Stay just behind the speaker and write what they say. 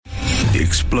The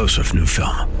explosive new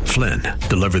film, Flynn,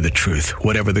 deliver the truth,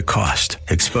 whatever the cost,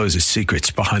 exposes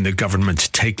secrets behind the government's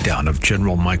takedown of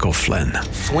General Michael Flynn.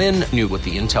 Flynn knew what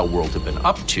the intel world had been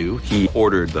up to. He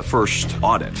ordered the first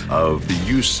audit of the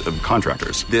use of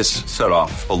contractors. This set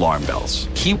off alarm bells.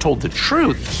 He told the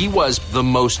truth. He was the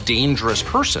most dangerous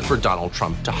person for Donald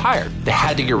Trump to hire. They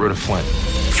had to get rid of Flynn.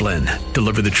 Flynn,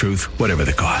 deliver the truth, whatever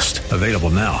the cost. Available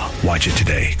now. Watch it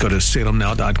today. Go to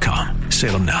salemnow.com.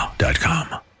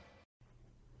 salemnow.com.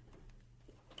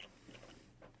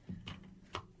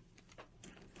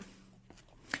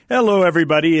 Hello,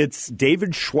 everybody. It's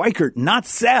David Schweikert, not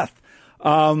Seth.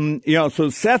 So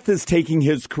Seth is taking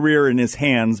his career in his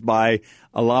hands by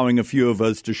allowing a few of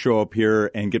us to show up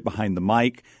here and get behind the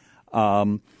mic.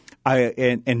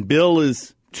 And Bill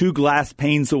is 2 glass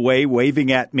panes away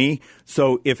waving at me.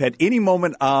 So if at any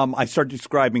moment I start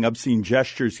describing obscene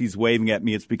gestures he's waving at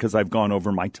me, it's because I've gone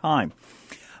over my time.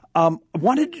 I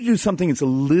wanted to do something that's a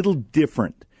little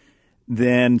different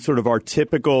than sort of our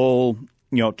typical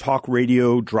talk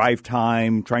radio, drive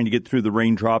time, trying to get through the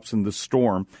raindrops and the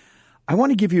storm. I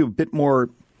want to give you a bit more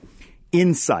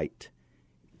insight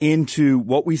into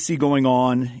what we see going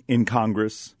on in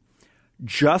Congress,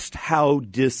 just how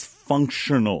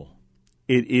dysfunctional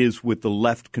it is with the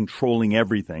left controlling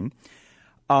everything.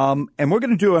 And we're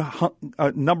going to do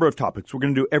a number of topics. We're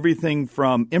going to do everything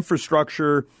from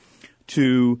infrastructure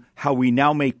to how we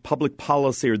now make public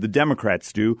policy, or the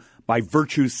Democrats do, by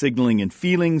virtue signaling and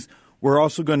feelings. We're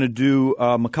also going to do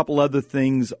a couple other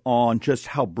things on just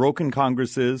how broken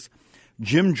Congress is.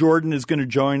 Jim Jordan is going to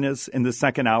join us in the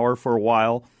second hour for a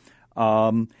while.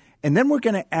 And then we're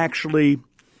going to actually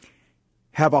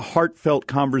have a heartfelt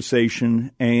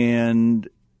conversation, and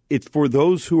it's for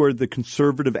those who are the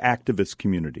conservative activist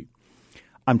community.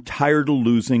 I'm tired of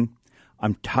losing.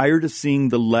 I'm tired of seeing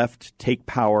the left take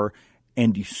power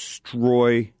and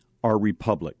destroy our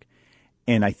republic.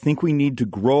 And I think we need to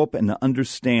grow up and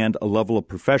understand a level of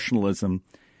professionalism,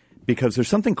 because there's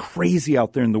something crazy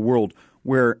out there in the world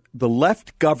where the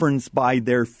left governs by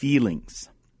their feelings.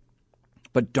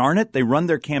 But darn it, they run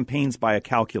their campaigns by a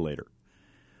calculator.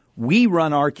 We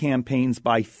run our campaigns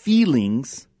by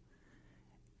feelings,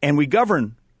 and we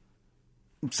govern,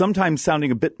 sometimes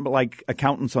sounding a bit like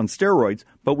accountants on steroids,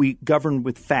 but we govern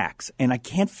with facts. And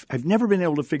I've never been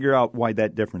able to figure out why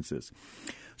that difference is.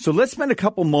 So let's spend a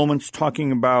couple moments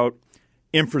talking about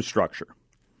infrastructure.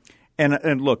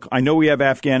 And look, I know we have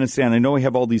Afghanistan. I know we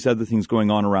have all these other things going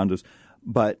on around us.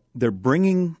 But they're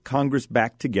bringing Congress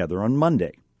back together on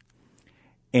Monday.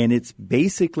 And it's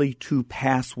basically to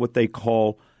pass what they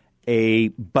call a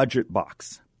budget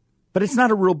box. But it's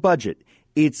not a real budget.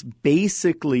 It's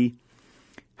basically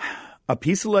a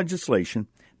piece of legislation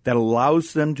that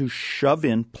allows them to shove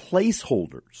in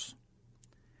placeholders.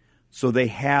 So they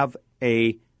have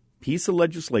a piece of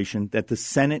legislation that the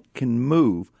Senate can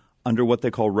move under what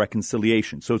they call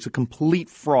reconciliation. So it's a complete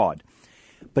fraud.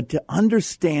 But to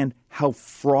understand how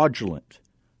fraudulent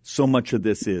so much of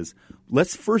this is,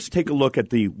 let's first take a look at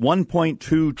the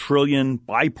 $1.2 trillion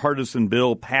bipartisan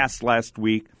bill passed last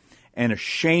week, and a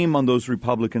shame on those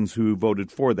Republicans who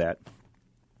voted for that.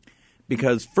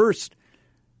 Because first,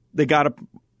 they got up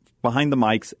behind the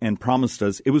mics and promised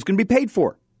us it was going to be paid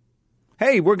for.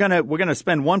 Hey, we're gonna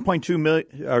spend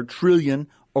 $1.2 trillion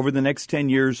over the next 10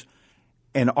 years,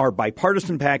 and our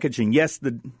bipartisan package. And yes,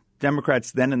 the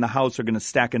Democrats then in the House are going to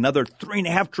stack another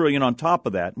 $3.5 trillion on top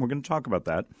of that. And we're going to talk about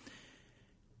that.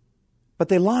 But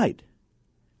they lied.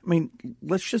 I mean,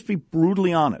 let's just be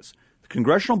brutally honest. The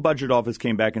Congressional Budget Office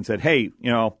came back and said, hey,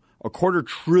 $250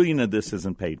 billion of this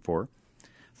isn't paid for.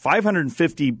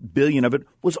 $550 billion of it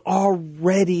was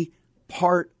already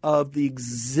part of the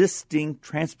existing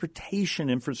transportation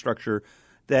infrastructure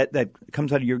that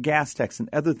comes out of your gas tax and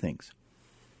other things.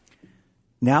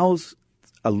 Now's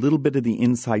a little bit of the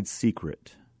inside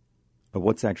secret of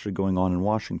what's actually going on in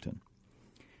Washington.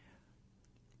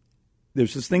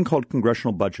 There's this thing called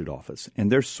Congressional Budget Office, and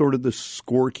they're sort of the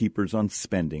scorekeepers on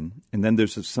spending. And then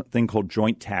there's this thing called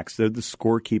Joint Tax. They're the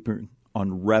scorekeeper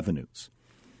on revenues.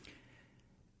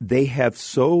 They have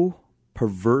so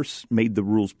made the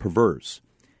rules perverse.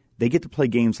 They get to play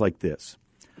games like this.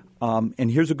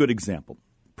 And here's a good example.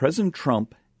 President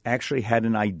Trump actually had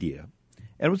an idea,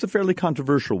 and it was a fairly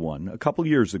controversial one a couple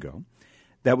years ago,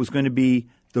 that was going to be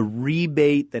the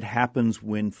rebate that happens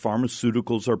when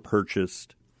pharmaceuticals are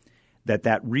purchased,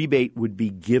 that rebate would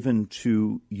be given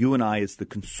to you and I as the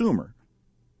consumer.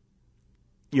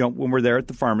 When we're there at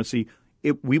the pharmacy,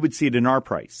 we would see it in our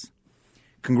price.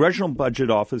 Congressional Budget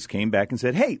Office came back and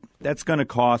said, hey, that's going to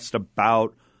cost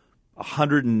about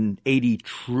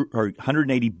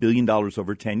 $180 billion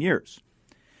over 10 years.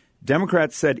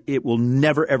 Democrats said it will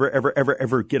never, ever, ever, ever,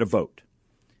 ever get a vote.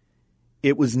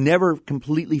 It was never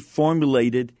completely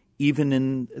formulated, even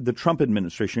in the Trump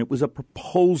administration. It was a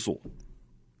proposal.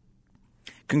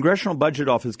 Congressional Budget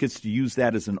Office gets to use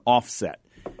that as an offset.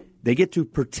 They get to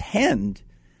pretend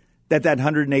that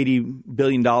 $180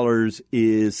 billion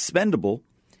is spendable,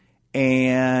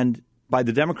 and by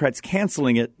the Democrats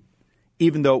canceling it,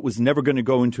 even though it was never going to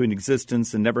go into an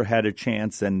existence and never had a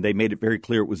chance, and they made it very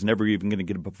clear it was never even going to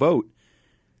get a vote,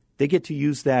 they get to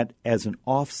use that as an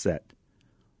offset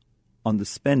on the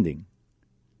spending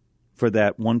for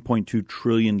that $1.2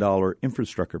 trillion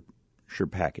infrastructure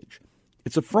package.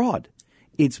 It's a fraud.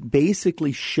 It's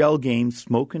basically shell game,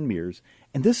 smoke and mirrors,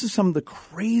 and this is some of the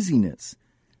craziness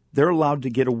they're allowed to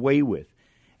get away with.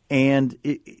 And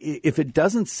if it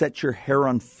doesn't set your hair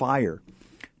on fire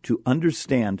to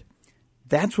understand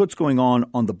that's what's going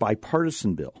on the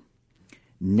bipartisan bill.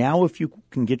 Now if you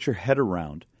can get your head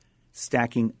around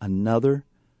stacking another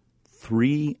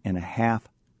 $3.5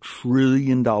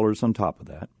 trillion on top of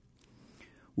that,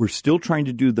 we're still trying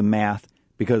to do the math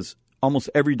because almost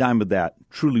every dime of that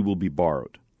truly will be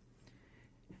borrowed.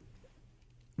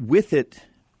 With it,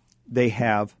 they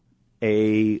have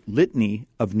a litany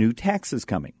of new taxes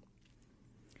coming.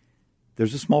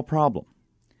 There's a small problem.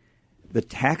 The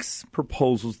tax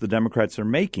proposals the Democrats are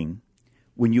making,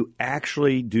 when you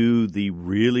actually do the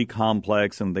really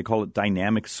complex, and they call it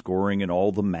dynamic scoring and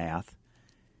all the math,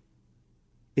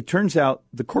 it turns out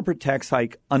the corporate tax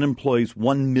hike unemploys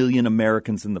 1 million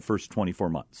Americans in the first 24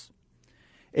 months.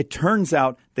 It turns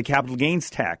out the capital gains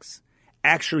tax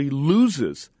actually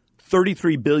loses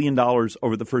 $33 billion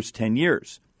over the first 10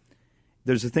 years.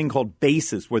 There's a thing called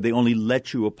basis where they only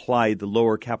let you apply the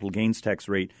lower capital gains tax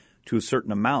rate to a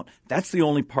certain amount. That's the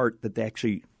only part that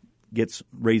actually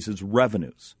raises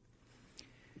revenues.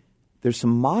 There's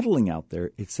some modeling out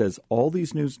there. It says all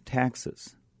these new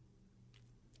taxes,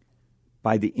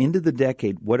 by the end of the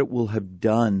decade, what it will have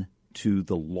done to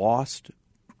the lost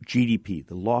GDP,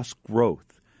 the lost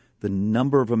growth, the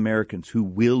number of Americans who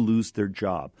will lose their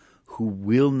job, who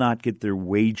will not get their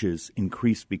wages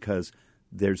increased because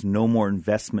there's no more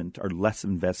investment or less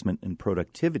investment in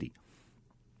productivity.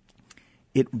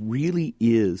 It really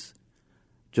is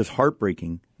just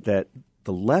heartbreaking that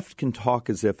the left can talk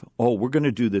as if, oh, we're going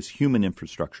to do this human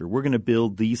infrastructure. We're going to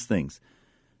build these things.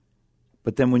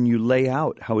 But then when you lay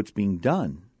out how it's being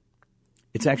done,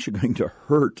 it's actually going to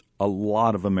hurt a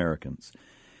lot of Americans.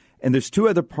 And there's two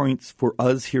other points for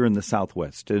us here in the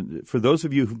Southwest. For those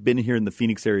of you who've been here in the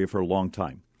Phoenix area for a long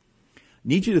time, I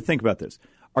need you to think about this.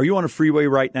 Are you on a freeway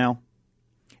right now?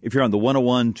 If you're on the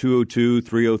 101, 202,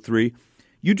 303,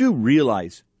 you do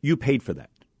realize you paid for that.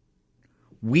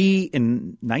 We,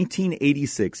 in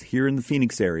 1986, here in the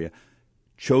Phoenix area,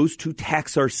 chose to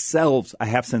tax ourselves a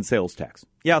half-cent sales tax.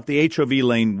 Yeah, the HOV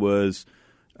lane was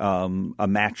a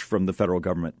match from the federal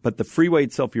government, but the freeway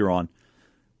itself you're on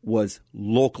was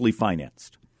locally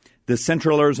financed. The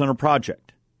Central Arizona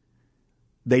Project,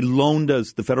 they loaned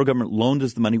us, the federal government loaned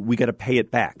us the money. We got to pay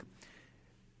it back.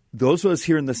 Those of us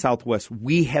here in the Southwest,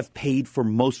 we have paid for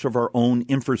most of our own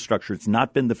infrastructure. It's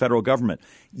not been the federal government.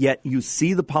 Yet you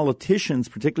see the politicians,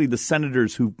 particularly the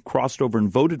senators who crossed over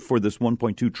and voted for this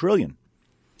 $1.2 trillion,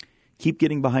 keep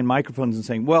getting behind microphones and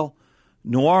saying, well,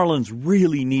 New Orleans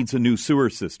really needs a new sewer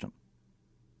system.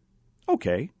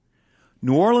 Okay.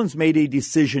 New Orleans made a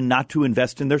decision not to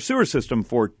invest in their sewer system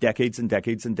for decades and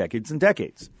decades and decades and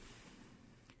decades.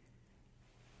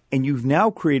 And you've now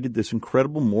created this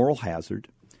incredible moral hazard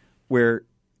where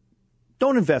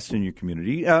don't invest in your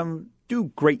community. Do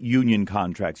great union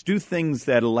contracts. Do things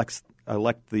that elect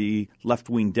the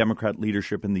left-wing Democrat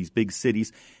leadership in these big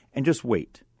cities and just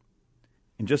wait.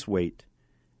 And just wait.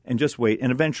 And just wait.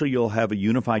 And eventually you'll have a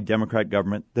unified Democrat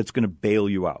government that's going to bail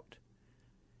you out.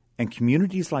 And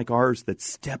communities like ours that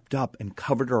stepped up and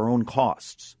covered our own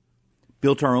costs,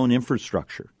 built our own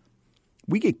infrastructure,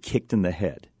 we get kicked in the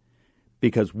head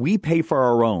because we pay for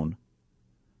our own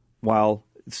while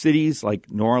cities like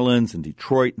New Orleans and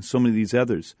Detroit and so many of these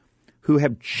others who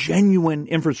have genuine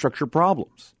infrastructure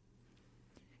problems.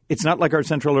 It's not like our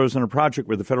Central Arizona Project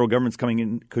where the federal government's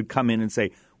could come in and say,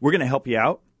 we're going to help you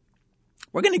out.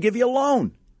 We're going to give you a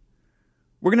loan.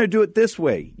 We're going to do it this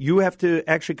way. You have to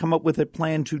actually come up with a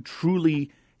plan to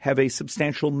truly have a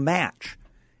substantial match.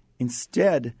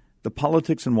 Instead, the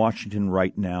politics in Washington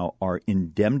right now are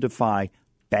indemnify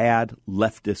bad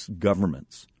leftist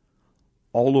governments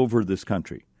all over this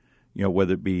country,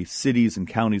 whether it be cities and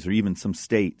counties or even some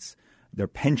states, their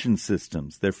pension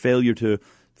systems, their failure to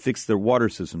fix their water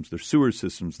systems, their sewer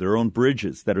systems, their own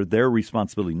bridges that are their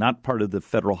responsibility, not part of the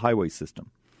federal highway system.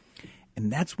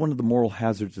 And that's one of the moral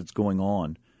hazards that's going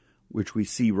on which we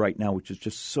see right now, which is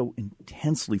just so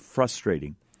intensely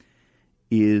frustrating,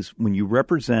 is when you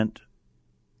represent,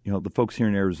 the folks here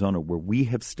in Arizona where we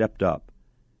have stepped up,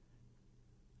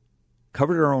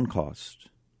 covered our own costs,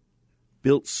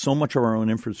 built so much of our own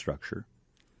infrastructure,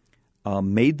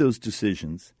 made those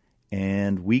decisions,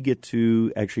 and we get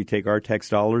to actually take our tax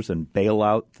dollars and bail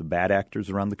out the bad actors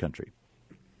around the country.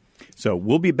 So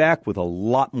we'll be back with a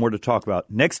lot more to talk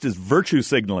about. Next is virtue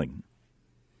signaling.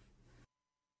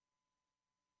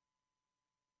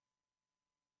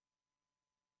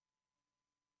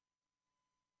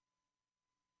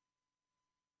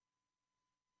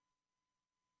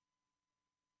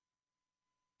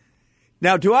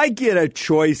 Now, do I get a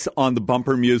choice on the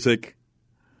bumper music?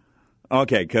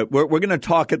 Okay, we're going to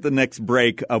talk at the next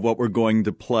break of what we're going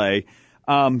to play.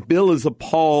 Bill is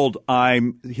appalled.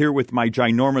 I'm here with my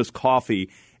ginormous coffee,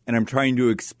 and I'm trying to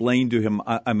explain to him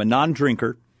I'm a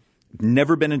non-drinker,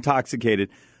 never been intoxicated,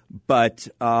 but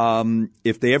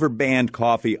if they ever banned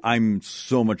coffee, I'm in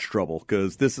so much trouble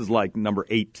because this is like number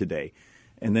 8 today.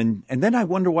 And then I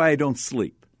wonder why I don't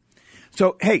sleep.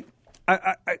 So, hey,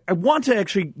 I want to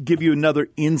actually give you another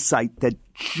insight that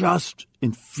just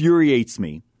infuriates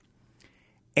me.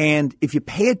 And if you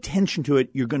pay attention to it,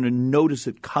 you're going to notice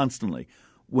it constantly.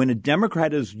 When a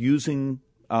Democrat is using,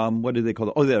 what do they call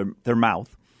it? Oh, their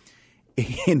mouth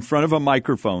in front of a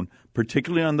microphone,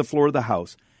 particularly on the floor of the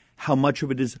House, how much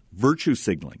of it is virtue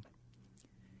signaling.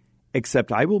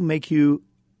 Except I will make you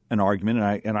an argument,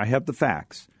 and I have the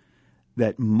facts,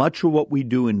 that much of what we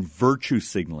do in virtue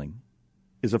signaling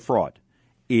is a fraud.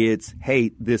 It's,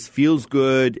 hey, this feels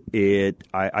good.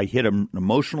 I hit an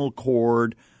emotional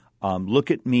chord. Look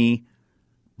at me,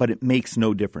 but it makes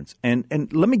no difference. And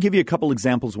let me give you a couple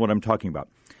examples of what I'm talking about.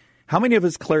 How many of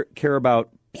us care about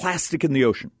plastic in the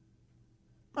ocean?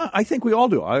 I think we all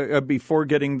do. Before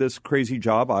getting this crazy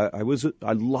job, I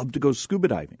love to go scuba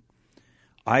diving.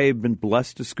 I have been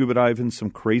blessed to scuba dive in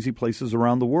some crazy places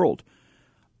around the world.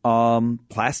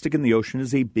 Plastic in the ocean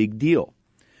is a big deal.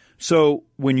 So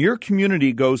when your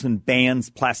community goes and bans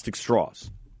plastic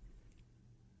straws,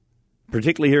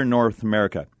 particularly here in North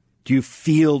America,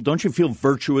 don't you feel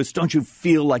virtuous? Don't you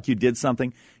feel like you did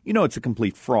something? It's a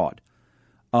complete fraud.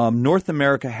 North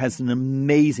America has an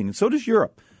amazing, and so does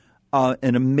Europe,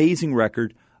 an amazing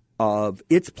record of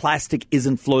its plastic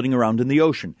isn't floating around in the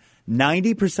ocean.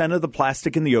 90% of the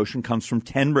plastic in the ocean comes from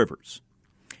 10 rivers,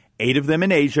 8 of them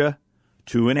in Asia,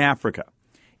 2 in Africa.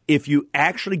 If you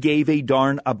actually gave a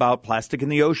darn about plastic in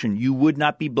the ocean, you would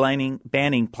not be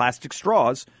banning plastic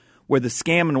straws, where the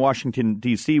scam in Washington,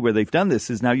 D.C., where they've done this,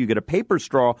 is now you get a paper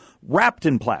straw wrapped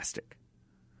in plastic.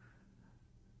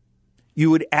 You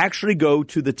would actually go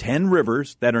to the 10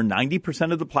 rivers that are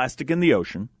 90% of the plastic in the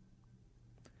ocean,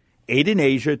 8 in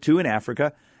Asia, 2 in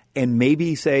Africa, and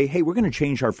maybe say, hey, we're going to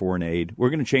change our foreign aid. We're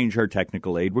going to change our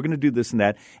technical aid. We're going to do this and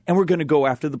that, and we're going to go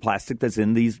after the plastic that's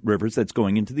in these rivers that's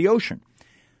going into the ocean.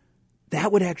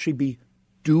 That would actually be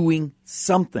doing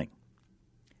something.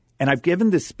 And I've given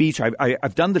this speech.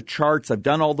 I've done the charts. I've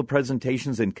done all the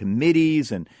presentations in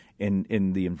committees and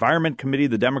in the Environment Committee.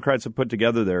 The Democrats have put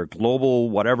together their global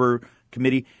whatever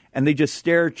committee, and they just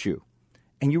stare at you.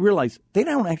 And you realize they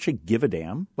don't actually give a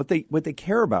damn what they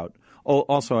care about. Oh,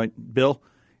 also, Bill,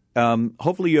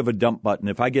 hopefully you have a dump button.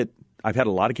 I've had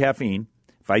a lot of caffeine.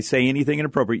 If I say anything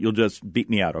inappropriate, you'll just beat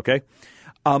me out, okay?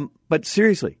 But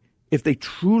seriously, if they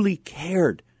truly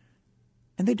cared,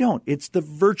 and they don't, it's the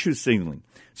virtue signaling.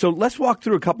 So let's walk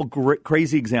through a couple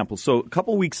crazy examples. So a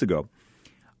couple weeks ago,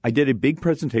 I did a big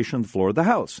presentation on the floor of the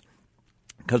House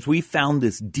because we found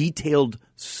this detailed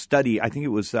study. I think it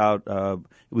was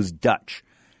Dutch,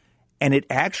 and it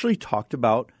actually talked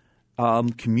about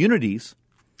communities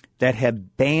that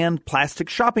have banned plastic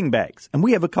shopping bags, and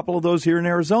we have a couple of those here in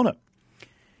Arizona.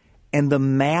 And the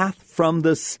math from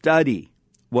the study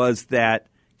was that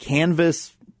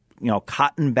canvas,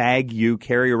 cotton bag you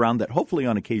carry around that hopefully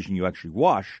on occasion you actually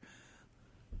wash,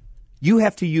 you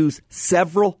have to use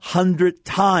several hundred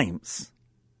times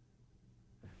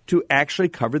to actually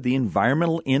cover the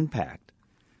environmental impact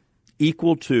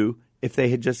equal to if they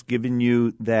had just given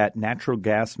you that natural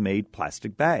gas-made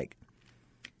plastic bag.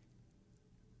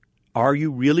 Are you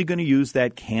really going to use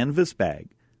that canvas bag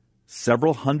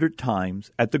several hundred times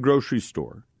at the grocery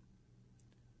store?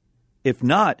 If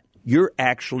not, you're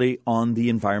actually on the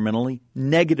environmentally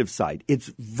negative side.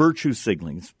 It's virtue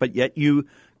signaling. But yet you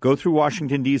go through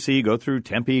Washington, D.C., go through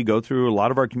Tempe, go through a lot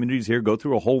of our communities here, go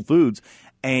through a Whole Foods,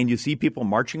 and you see people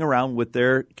marching around with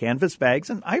their canvas bags.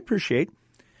 And I appreciate,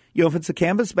 if it's a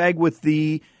canvas bag with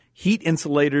the heat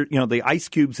insulator, the ice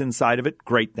cubes inside of it,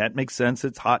 great. That makes sense.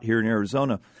 It's hot here in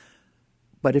Arizona.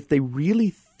 But if they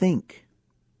really think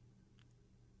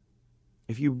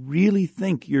if you really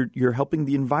think you're helping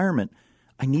the environment,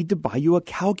 I need to buy you a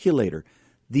calculator.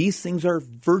 These things are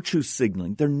virtue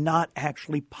signaling. They're not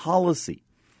actually policy.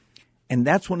 And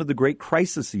that's one of the great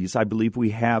crises I believe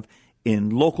we have in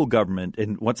local government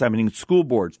and what's happening in school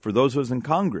boards, for those of us in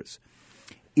Congress,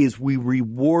 is we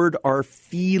reward our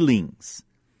feelings.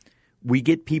 We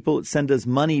get people that send us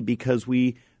money because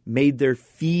we made their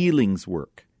feelings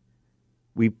work.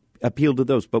 We appeal to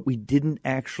those, but we didn't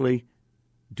actually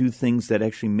do things that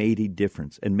actually made a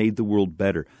difference and made the world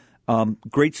better.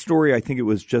 Great story, I think it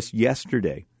was just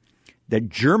yesterday, that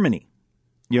Germany,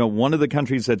 one of the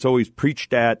countries that's always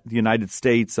preached at the United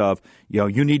States of,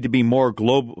 you need to be more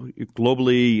globally,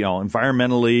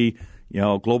 environmentally,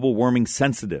 global warming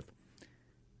sensitive.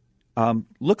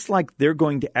 Looks like they're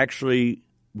going to actually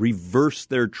reverse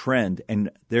their trend, and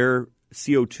their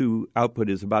CO2 output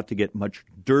is about to get much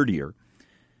dirtier.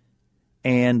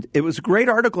 And it was a great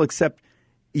article, except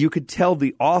you could tell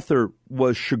the author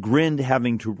was chagrined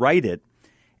having to write it.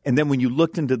 And then when you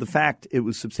looked into the fact, it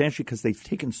was substantially because they've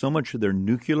taken so much of their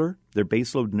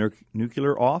baseload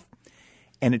nuclear off.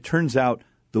 And it turns out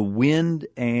the wind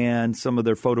and some of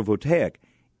their photovoltaic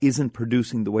isn't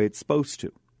producing the way it's supposed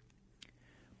to.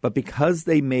 But because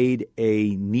they made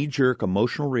a knee-jerk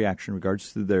emotional reaction in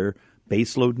regards to their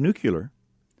baseload nuclear,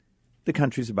 the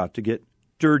country's about to get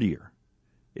dirtier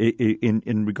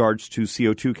in regards to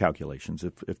CO2 calculations,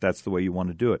 if that's the way you want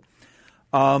to do it.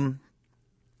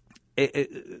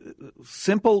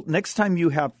 Simple. Next time you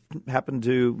happen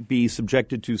to be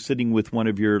subjected to sitting with one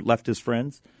of your leftist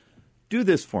friends, do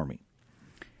this for me.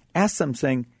 Ask them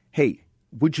saying, hey,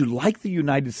 would you like the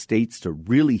United States to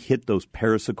really hit those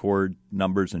Paris Accord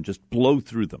numbers and just blow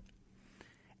through them?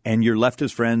 And your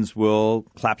leftist friends will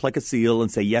clap like a seal and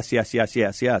say, yes, yes, yes,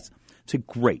 yes, yes. Say,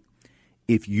 great.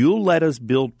 If you'll let us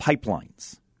build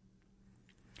pipelines,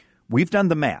 we've done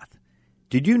the math.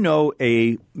 Did you know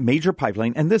a major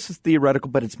pipeline, and this is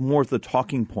theoretical, but it's more of the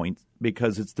talking point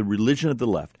because it's the religion of the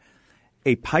left,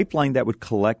 a pipeline that would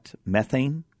collect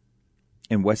methane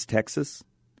in West Texas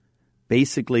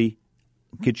basically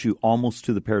gets you almost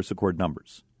to the Paris Accord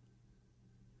numbers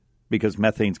because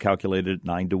methane's calculated at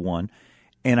 9-1.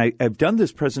 And I've done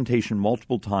this presentation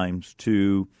multiple times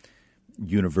to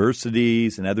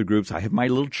universities and other groups. I have my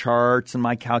little charts and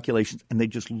my calculations, and they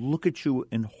just look at you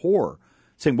in horror,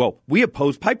 saying, well, we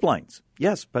oppose pipelines.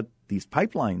 Yes, but these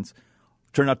pipelines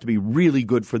turn out to be really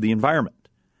good for the environment.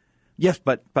 Yes,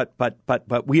 but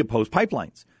we oppose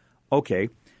pipelines. Okay,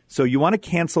 so you want to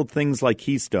cancel things like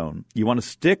Keystone. You want to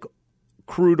stick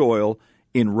crude oil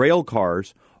in rail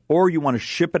cars, or you want to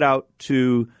ship it out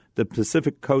to the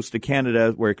Pacific coast of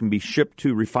Canada where it can be shipped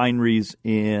to refineries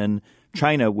in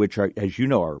China, which are, as you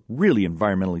know, are really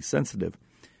environmentally sensitive.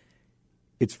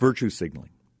 It's virtue signaling.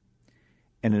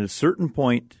 And at a certain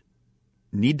point,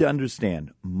 need to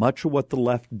understand much of what the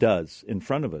left does in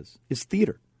front of us is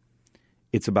theater.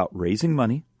 It's about raising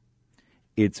money.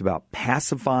 It's about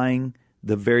pacifying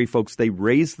the very folks they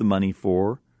raise the money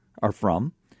from.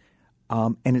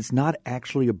 And it's not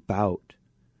actually about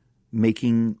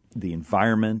making the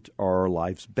environment or our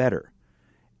lives better.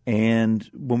 And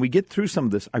when we get through some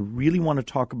of this, I really want to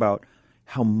talk about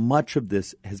how much of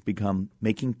this has become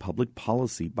making public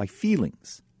policy by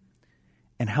feelings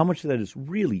and how much of that is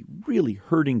really, really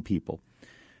hurting people.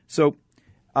 So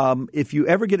if you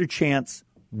ever get a chance,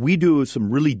 we do some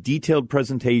really detailed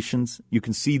presentations. You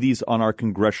can see these on our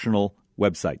congressional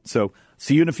website. So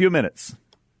see you in a few minutes.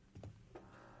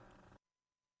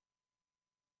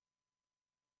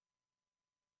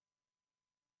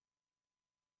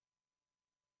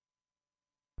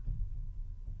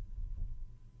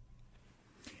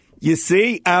 You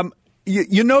see,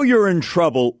 you know you're in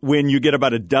trouble when you get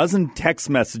about a dozen text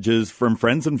messages from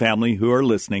friends and family who are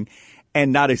listening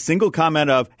and not a single comment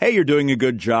of, hey, you're doing a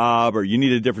good job or you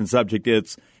need a different subject.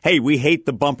 It's, hey, we hate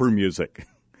the bumper music.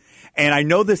 And I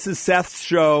know this is Seth's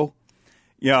show.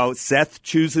 Seth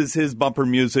chooses his bumper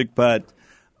music, but,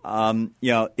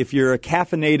 if you're a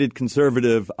caffeinated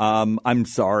conservative, I'm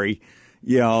sorry.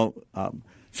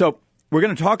 So we're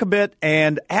going to talk a bit,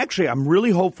 and actually I'm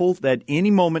really hopeful that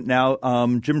any moment now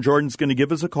Jim Jordan's going to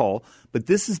give us a call. But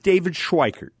this is David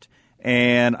Schweikert,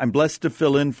 and I'm blessed to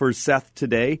fill in for Seth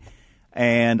today.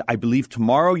 And I believe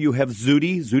tomorrow you have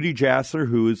Zuhdi Jasser,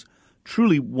 who is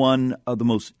truly one of the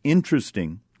most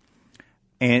interesting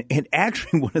and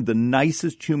actually one of the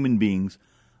nicest human beings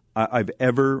I've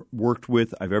ever worked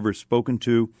with, I've ever spoken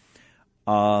to.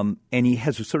 And he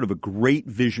has a sort of a great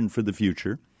vision for the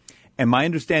future. And my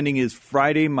understanding is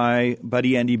Friday, my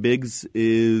buddy Andy Biggs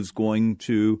is going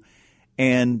to –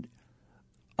 and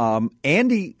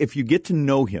Andy, if you get to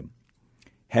know him,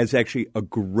 has actually a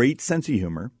great sense of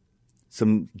humor.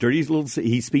 Some dirty little.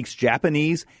 He speaks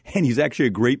Japanese, and he's actually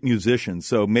a great musician.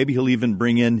 So maybe he'll even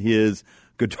bring in his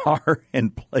guitar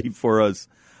and play for us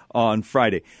on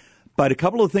Friday. But a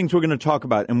couple of things we're going to talk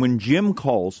about. And when Jim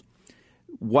calls,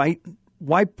 why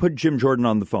put Jim Jordan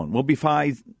on the phone? Well,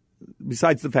 besides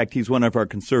the fact he's one of our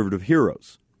conservative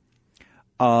heroes,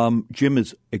 Jim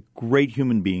is a great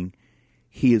human being.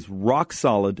 He is rock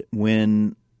solid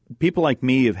when people like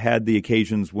me have had the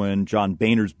occasions when John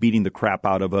Boehner's beating the crap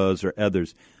out of us or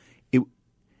others.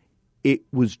 It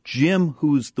was Jim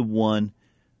who's the one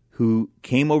who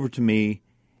came over to me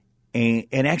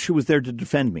and actually was there to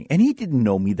defend me. And he didn't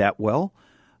know me that well.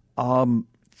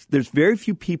 There's very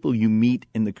few people you meet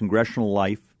in the congressional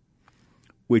life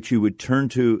which you would turn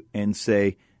to and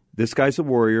say, this guy's a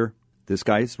warrior, this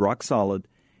guy's rock solid,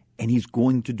 and he's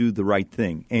going to do the right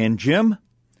thing. And Jim,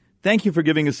 thank you for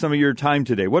giving us some of your time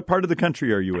today. What part of the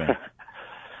country are you in?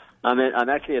 I'm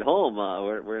actually at home.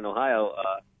 We're in Ohio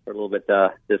for a little bit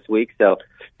this week, so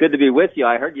good to be with you.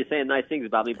 I heard you saying nice things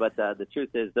about me, but the truth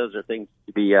is those are things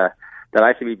to be that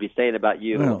I should be saying about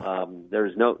you. Oh.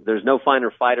 There's no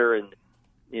finer fighter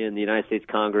in the United States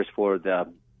Congress for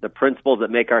the principles that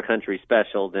make our country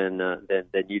special than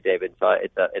you, David. So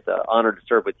it's an honor to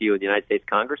serve with you in the United States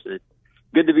Congress, and it's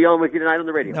good to be on with you tonight on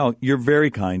the radio. No, you're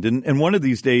very kind. And one of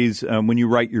these days, when you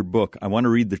write your book, I want to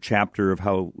read the chapter of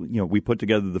how we put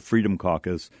together the Freedom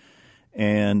Caucus.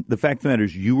 And the fact of the matter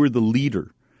is you were the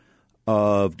leader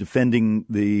of defending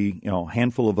the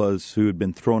handful of us who had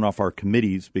been thrown off our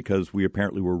committees because we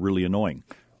apparently were really annoying.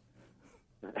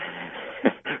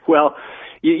 Well,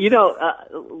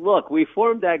 look, we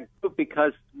formed that group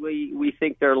because we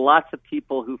think there are lots of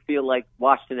people who feel like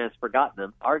Washington has forgotten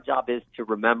them. Our job is to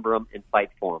remember them and fight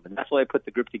for them. And that's why I put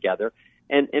the group together.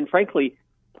 And frankly,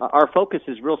 our focus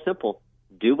is real simple.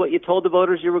 Do what you told the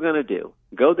voters you were going to do.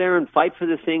 Go there and fight for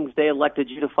the things they elected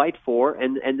you to fight for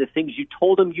and the things you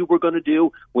told them you were going to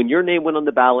do when your name went on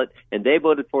the ballot and they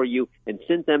voted for you, and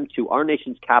sent them to our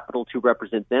nation's capital to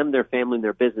represent them, their family, and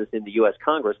their business in the U.S.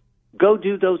 Congress. Go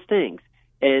do those things.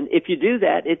 And if you do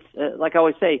that, it's like I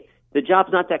always say, the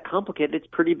job's not that complicated. It's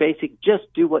pretty basic. Just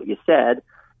do what you said.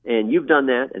 And you've done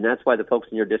that, and that's why the folks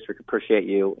in your district appreciate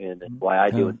you, and why I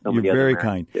do, and so many You're very other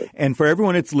kind. Do. And for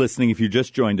everyone that's listening, if you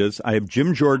just joined us, I have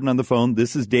Jim Jordan on the phone.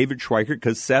 This is David Schweikert,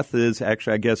 because Seth is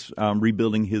actually, I guess,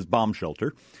 rebuilding his bomb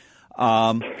shelter.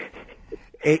 And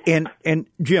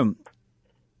Jim,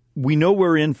 we know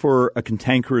we're in for a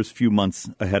cantankerous few months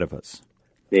ahead of us.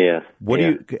 Yeah. What do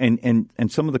you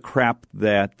and some of the crap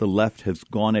that the left has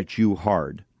gone at you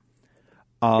hard?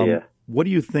 What do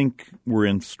you think we're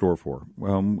in store for?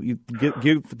 Give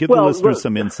the listeners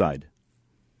some insight.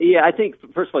 Yeah, I think,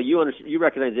 first of all, you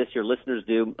recognize this, your listeners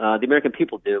do, the American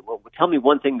people do. Well, tell me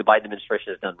one thing the Biden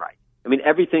administration has done right. I mean,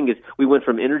 everything is, we went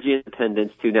from energy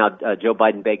independence to now Joe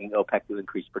Biden begging OPEC to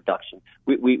increase production.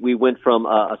 We went from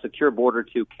a secure border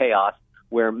to chaos,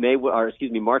 where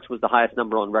March was the highest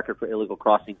number on record for illegal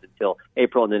crossings until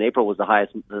April, and then April was the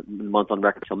highest month on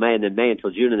record until May, and then May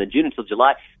until June, and then June until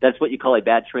July. That's what you call a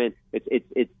bad trend.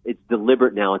 It's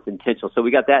deliberate now. It's intentional. So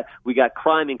we got that. We got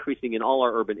crime increasing in all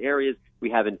our urban areas.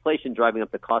 We have inflation driving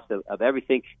up the cost of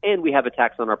everything, and we have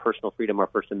attacks on our personal freedom, our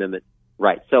First Amendment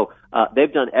rights. So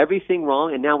they've done everything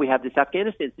wrong, and now we have this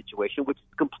Afghanistan situation, which is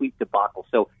a complete debacle.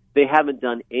 So they haven't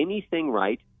done anything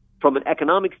right from an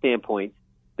economic standpoint.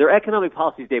 Their economic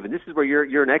policies, David, this is where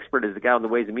you're an expert as the guy on the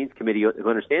Ways and Means Committee who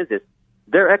understands this.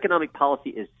 Their economic policy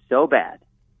is so bad.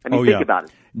 I mean, think about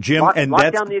it. Jim, lock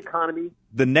that's down the economy.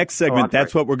 The next segment,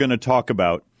 that's what we're going to talk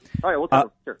about. All right, we'll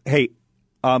talk. Sure. Hey,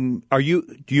 do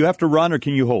you have to run or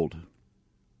can you hold?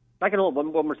 I can hold one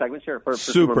more segment, sure. For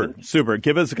Super.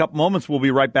 Give us a couple moments. We'll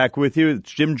be right back with you. It's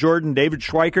Jim Jordan, David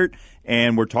Schweikert,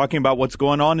 and we're talking about what's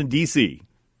going on in D.C.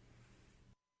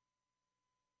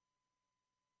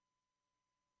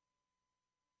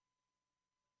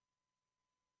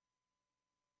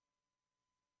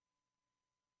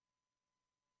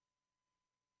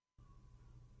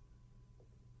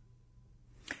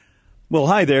 Well,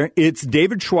 hi there. It's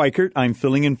David Schweikert. I'm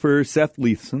filling in for Seth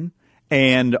Leithson.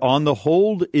 And on the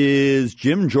hold is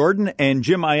Jim Jordan. And,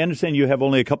 Jim, I understand you have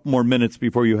only a couple more minutes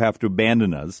before you have to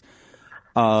abandon us.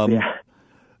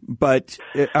 But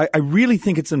I really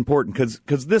think it's important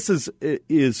because this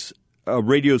is a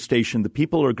radio station. The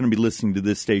people who are going to be listening to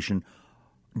this station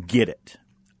get it.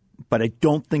 But I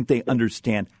don't think they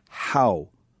understand how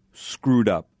screwed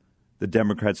up the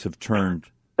Democrats have turned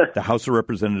the House of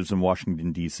Representatives in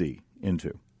Washington, D.C.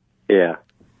 into. Yeah.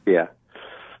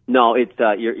 No, it's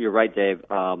you're right, Dave.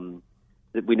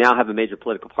 we now have a major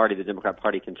political party, the Democrat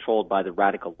Party, controlled by the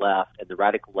radical left, and the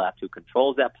radical left who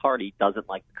controls that party doesn't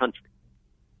like the country,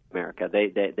 America.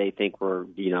 They think we're,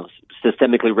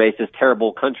 systemically racist,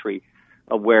 terrible country,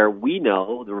 where we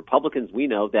know, the Republicans, we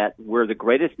know that we're the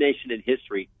greatest nation in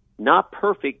history, not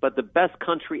perfect, but the best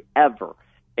country ever.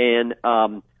 And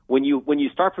when you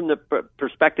start from the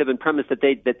perspective and premise that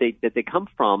they come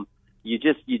from, you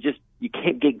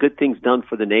can't get good things done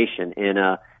for the nation.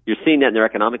 And you're seeing that in their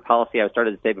economic policy. I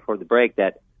started to say before the break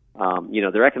that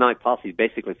their economic policy is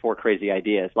basically 4 crazy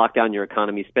ideas: lock down your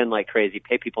economy, spend like crazy,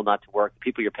 pay people not to work. The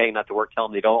people you're paying not to work, tell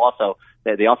them they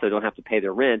also don't have to pay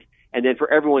their rent. And then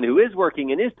for everyone who is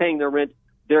working and is paying their rent,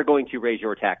 they're going to raise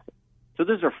your taxes. So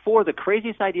those are 4 of the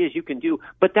craziest ideas you can do,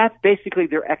 but that's basically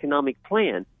their economic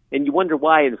plan. And you wonder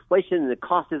why inflation and the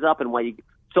cost is up and why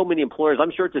so many employers,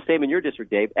 I'm sure it's the same in your district,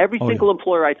 Dave. Every single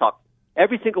employer I talk to,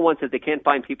 every single one says they can't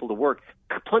find people to work.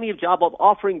 Plenty of job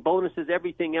offering bonuses,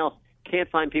 everything else, can't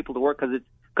find people to work because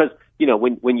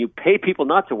when you pay people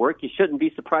not to work, you shouldn't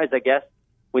be surprised, I guess,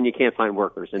 when you can't find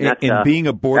workers. And that's being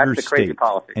a border that's the crazy state,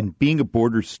 policy. And being a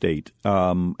border state,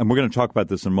 and we're going to talk about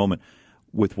this in a moment.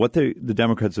 With what the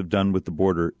Democrats have done with the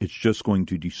border, it's just going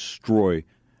to destroy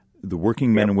the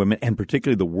working men and women, and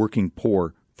particularly the working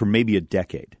poor, for maybe a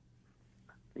decade.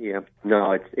 Yeah,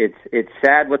 no, it's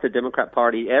sad with the Democrat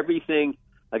Party. Everything,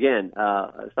 again,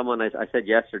 someone I said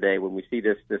yesterday, when we see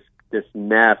this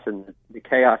mess and the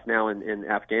chaos now in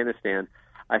Afghanistan,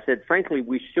 I said, frankly,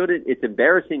 we shouldn't. It's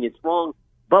embarrassing. It's wrong,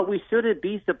 but we shouldn't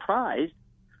be surprised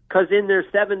because in their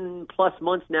 7+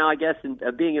 months now, I guess,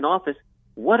 of being in office,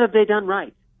 what have they done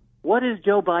right? What has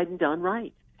Joe Biden done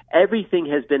right? Everything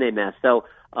has been a mess. So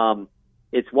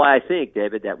it's why I think,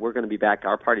 David, that we're going to be back.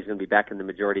 Our party's going to be back in the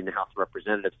majority in the House of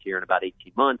Representatives here in about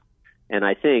 18 months. And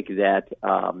I think that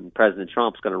President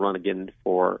Trump's going to run again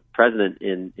for president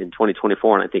in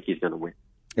 2024, and I think he's going to win.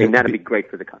 And that would be great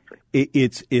for the country.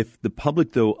 It's if the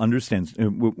public, though, understands,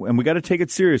 and we got to take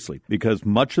it seriously, because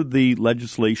much of the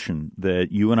legislation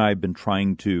that you and I have been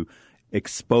trying to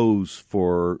expose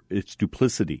for its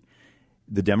duplicity,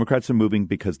 the Democrats are moving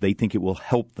because they think it will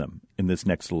help them in this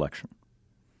next election.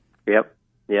 Yep.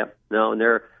 No, and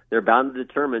they're bound to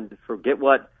determine. Forget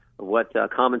what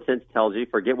common sense tells you.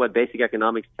 Forget what basic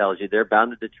economics tells you. They're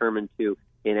bound to determine to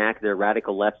enact their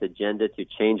radical left's agenda to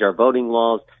change our voting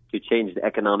laws, to change the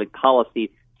economic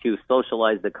policy, to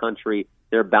socialize the country.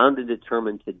 They're bound to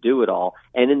determine to do it all,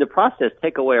 and in the process,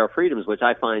 take away our freedoms, which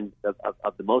I find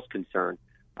of the most concern.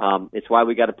 It's why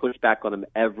we got to push back on them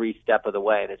every step of the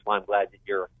way, and it's why I'm glad that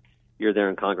you're there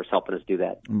in Congress helping us do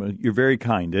that. You're very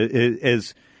kind.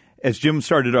 As Jim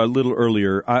started a little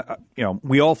earlier,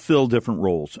 we all fill different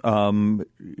roles.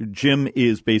 Jim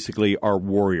is basically our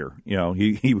warrior.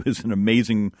 He was an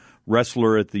amazing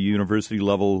wrestler at the university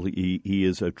level. He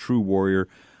is a true warrior.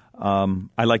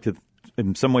 I like to,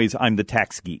 in some ways, I'm the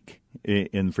tax geek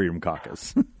in Freedom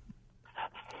Caucus.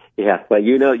 Yeah, well,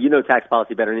 you know tax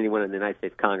policy better than anyone in the United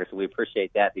States Congress, and we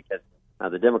appreciate that because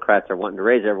the Democrats are wanting to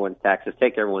raise everyone's taxes,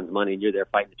 take everyone's money, and you're there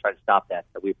fighting to try to stop that.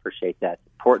 So we appreciate that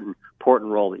important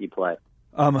role that you play.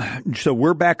 So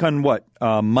we're back on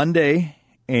Monday,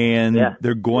 and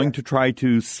they're going to try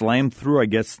to slam through, I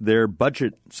guess, their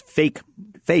budget fake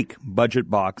budget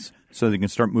box so they can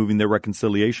start moving their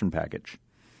reconciliation package.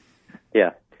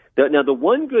 Yeah. Now the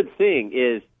one good thing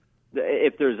is,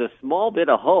 if there's a small bit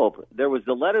of hope, there was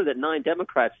the letter that 9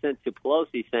 Democrats sent to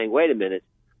Pelosi saying, wait a minute,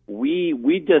 they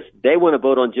want to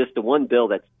vote on just the one bill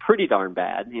that's pretty darn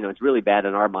bad. It's really bad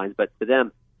in our minds, but to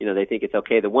them, they think it's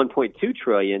okay. The $1.2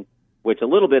 trillion, which a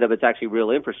little bit of it's actually real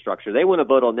infrastructure. They want to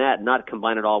vote on that and not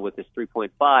combine it all with this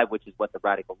 3.5, which is what the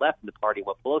radical left in the party,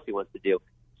 what Pelosi wants to do.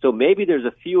 So maybe there's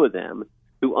a few of them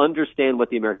who understand what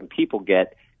the American people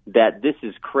get, that this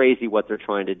is crazy what they're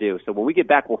trying to do. So when we get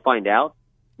back, we'll find out.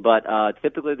 But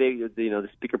typically, the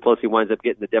Speaker Pelosi winds up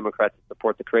getting the Democrats to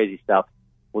support the crazy stuff.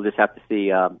 We'll just have to see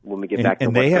when we get back.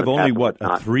 And they have only, a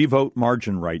 3-vote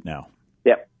margin right now.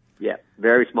 Yeah,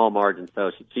 very small margin.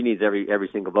 So she needs every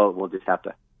single vote. We'll just have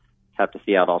to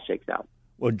see how it all shakes out.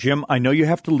 Well, Jim, I know you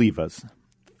have to leave us.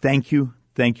 Thank you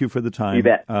for the time. You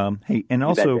bet. Hey, and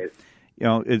also,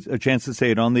 it's a chance to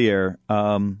say it on the air.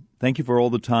 Thank you for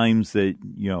all the times that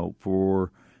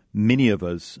for many of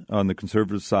us on the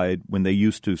conservative side, when they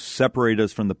used to separate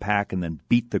us from the pack and then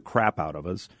beat the crap out of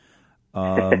us.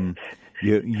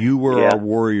 You were our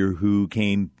warrior who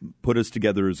put us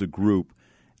together as a group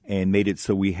and made it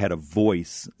so we had a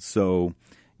voice. So,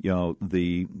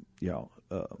 and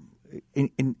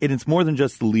it's more than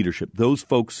just the leadership. Those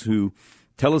folks who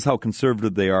tell us how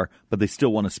conservative they are, but they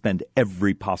still want to spend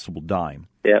every possible dime.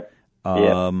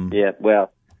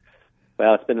 Well,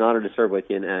 Well, it's been an honor to serve with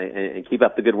you, and keep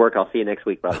up the good work. I'll see you next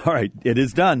week, brother. All right. It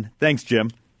is done. Thanks,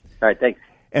 Jim. All right. Thanks.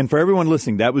 And for everyone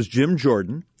listening, that was Jim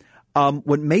Jordan.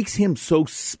 What makes him so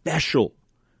special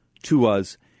to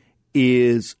us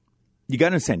is you got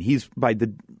to understand he's by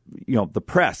the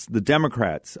press, the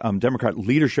Democrats, Democrat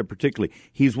leadership particularly.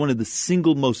 He's one of the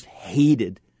single most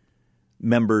hated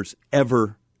members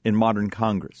ever in modern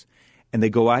Congress, and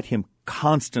they go at him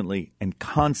constantly and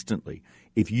constantly.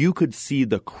 If you could see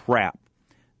the crap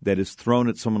that is thrown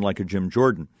at someone like a Jim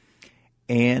Jordan,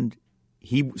 and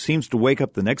he seems to wake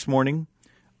up the next morning,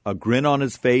 a grin on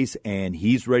his face, and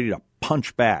he's ready to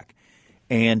punch back.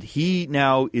 And he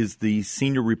now is the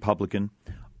senior Republican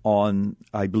on,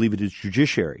 I believe it is,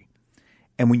 Judiciary.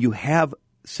 And when you have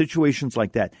situations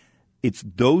like that, it's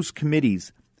those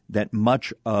committees that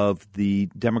much of the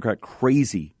Democrat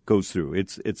crazy goes through.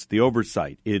 It's the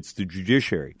oversight. It's the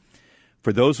Judiciary.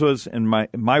 For those of us in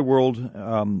my world,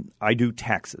 I do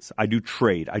taxes. I do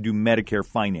trade. I do Medicare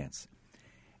finance.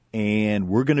 And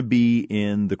we're going to be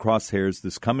in the crosshairs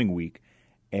this coming week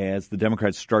as the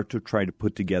Democrats start to try to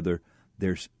put together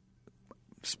their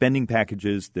spending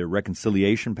packages, their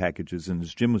reconciliation packages. And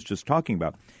as Jim was just talking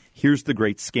about, here's the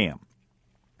great scam.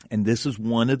 And this is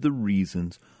one of the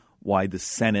reasons why the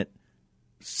Senate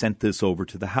sent this over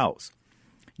to the House.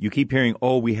 You keep hearing,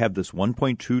 we have this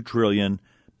 $1.2 trillion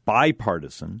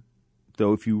bipartisan,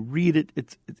 though if you read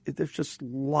it, there's just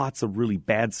lots of really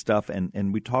bad stuff.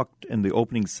 And we talked in the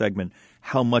opening segment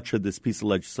how much of this piece of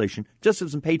legislation just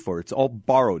isn't paid for. It's all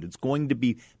borrowed. It's going to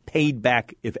be paid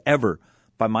back, if ever,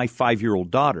 by my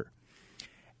 5-year-old daughter.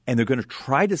 And they're going to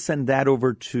try to send that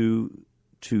over to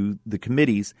the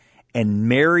committees and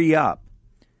marry up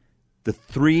the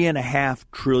 $3.5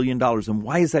 trillion. And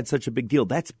why is that such a big deal?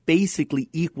 That's basically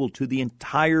equal to the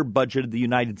entire budget of the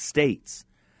United States.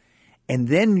 And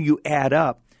then you add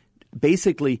up,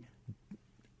 basically,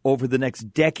 over the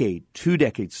next decade, 2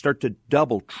 decades, start to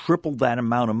double, triple that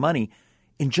amount of money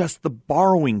in just the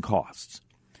borrowing costs.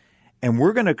 And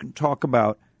we're going to talk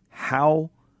about how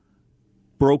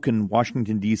broken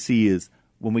Washington, D.C. is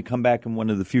when we come back in one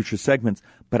of the future segments.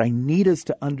 But I need us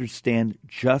to understand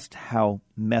just how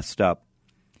messed up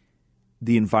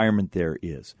the environment there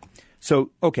is.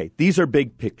 So, okay, these are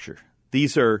big picture.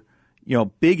 These are,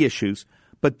 big issues.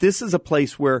 But this is a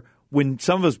place where when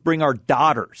some of us bring our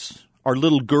daughters, our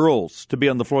little girls, to be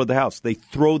on the floor of the House, they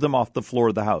throw them off the floor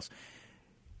of the House.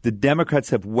 The Democrats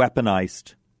have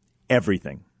weaponized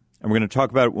everything. And we're going to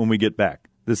talk about it when we get back.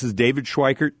 This is David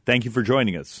Schweikert. Thank you for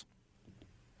joining us.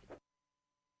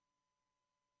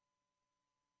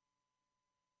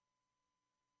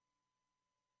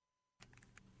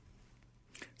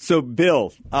 So,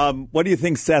 Bill, what do you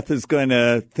think Seth is going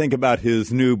to think about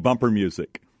his new bumper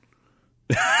music?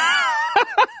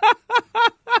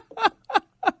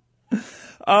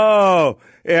 Oh,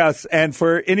 yes. And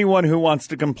for anyone who wants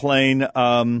to complain,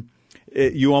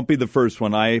 you won't be the first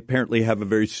one. I apparently have a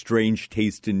very strange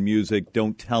taste in music.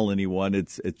 Don't tell anyone.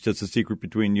 It's just a secret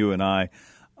between you and I.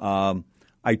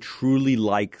 I truly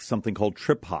like something called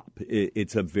trip hop.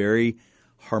 It's a very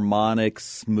harmonic,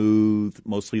 smooth,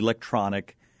 mostly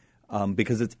electronic,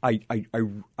 because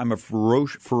I'm a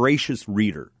voracious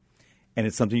reader. And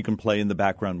it's something you can play in the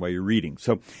background while you're reading.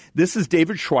 So this is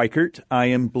David Schweikert. I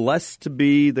am blessed to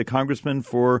be the congressman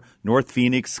for North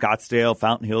Phoenix, Scottsdale,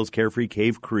 Fountain Hills, Carefree,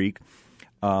 Cave Creek.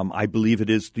 I believe it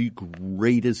is the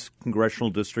greatest congressional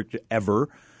district ever.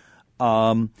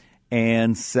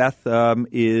 And Seth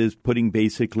is putting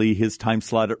basically his time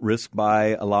slot at risk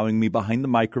by allowing me behind the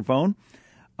microphone.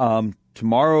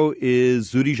 Tomorrow is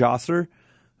Zuhdi Jasser,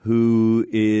 who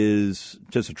is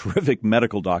just a terrific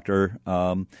medical doctor,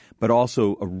 but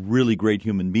also a really great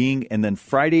human being. And then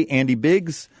Friday, Andy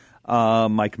Biggs,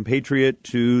 my compatriot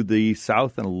to the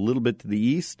south and a little bit to the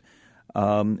east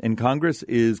in Congress,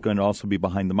 is going to also be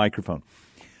behind the microphone.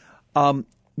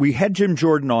 We had Jim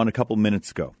Jordan on a couple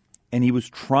minutes ago, and he was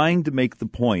trying to make the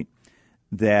point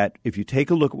that if you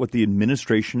take a look at what the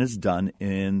administration has done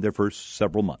in their first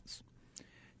several months,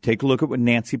 take a look at what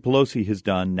Nancy Pelosi has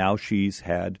done. Now she's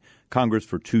had Congress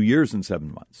for 2 years and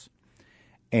 7 months.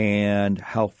 And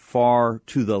how far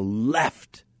to the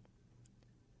left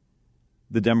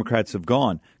the Democrats have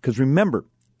gone. Because remember,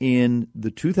 in the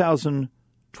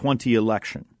 2020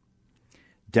 election,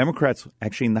 Democrats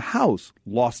actually in the House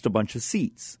lost a bunch of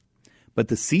seats. But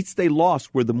the seats they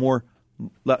lost were the more,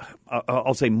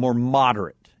 I'll say more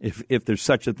moderate, if there's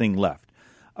such a thing left.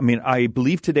 I mean, I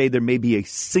believe today there may be a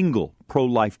single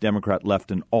pro-life Democrat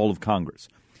left in all of Congress.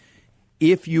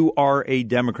 If you are a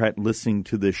Democrat listening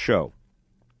to this show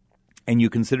and you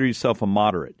consider yourself a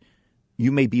moderate,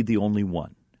 you may be the only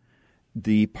one.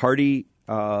 The party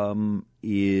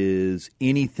is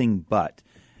anything but.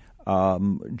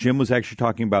 Jim was actually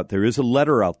talking about there is a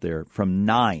letter out there from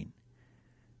 9.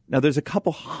 Now, there's a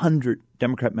couple hundred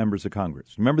Democrat members of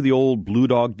Congress. Remember the old Blue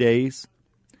Dog days?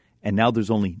 And now there's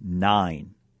only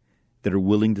 9 that are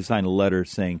willing to sign a letter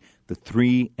saying the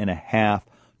 $3.5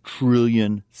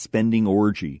 trillion spending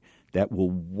orgy that will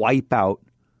wipe out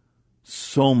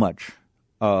so much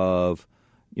of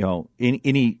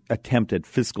any attempt at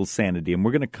fiscal sanity. And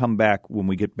we're going to come back when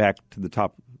we get back to the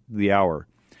top of the hour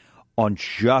on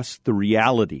just the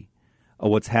reality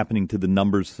of what's happening to the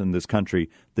numbers in this country,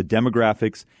 the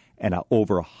demographics, and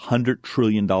over $100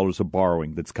 trillion of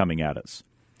borrowing that's coming at us.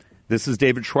 This is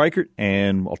David Schweikert,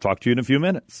 and I'll talk to you in a few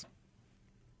minutes.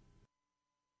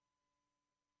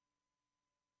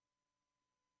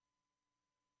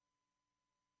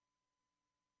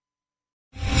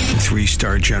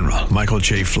 Three-star General Michael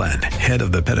J. Flynn, head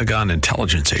of the Pentagon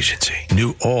Intelligence Agency,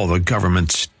 knew all the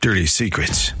government's dirty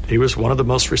secrets. He was one of the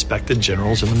most respected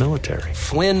generals in the military.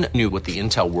 Flynn knew what the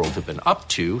intel world had been up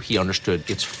to. He understood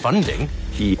its funding.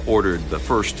 He ordered the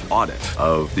first audit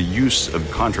of the use of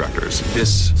contractors.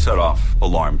 This set off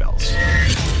alarm bells.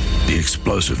 The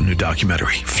explosive new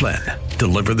documentary, Flynn,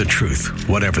 Deliver the Truth,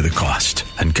 Whatever the Cost,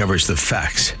 uncovers the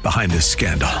facts behind this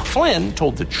scandal. Flynn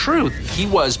told the truth. He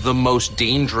was the most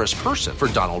dangerous person for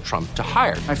Donald Trump to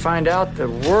hire. I find out the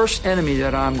worst enemy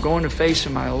that I'm going to face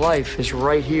in my life is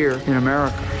right here in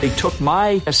America. They took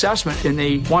my assessment and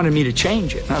they wanted me to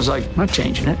change it. And I was like, I'm not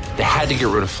changing it. They had to get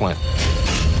rid of Flynn.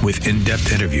 With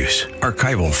in-depth interviews,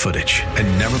 archival footage,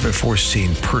 and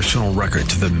never-before-seen personal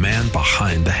records of the man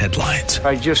behind the headlines.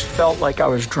 I just felt like I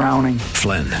was drowning.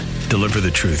 Flynn, Deliver the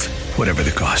Truth, Whatever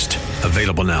the Cost.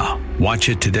 Available now. Watch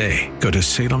it today. Go to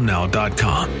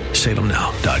salemnow.com.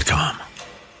 salemnow.com.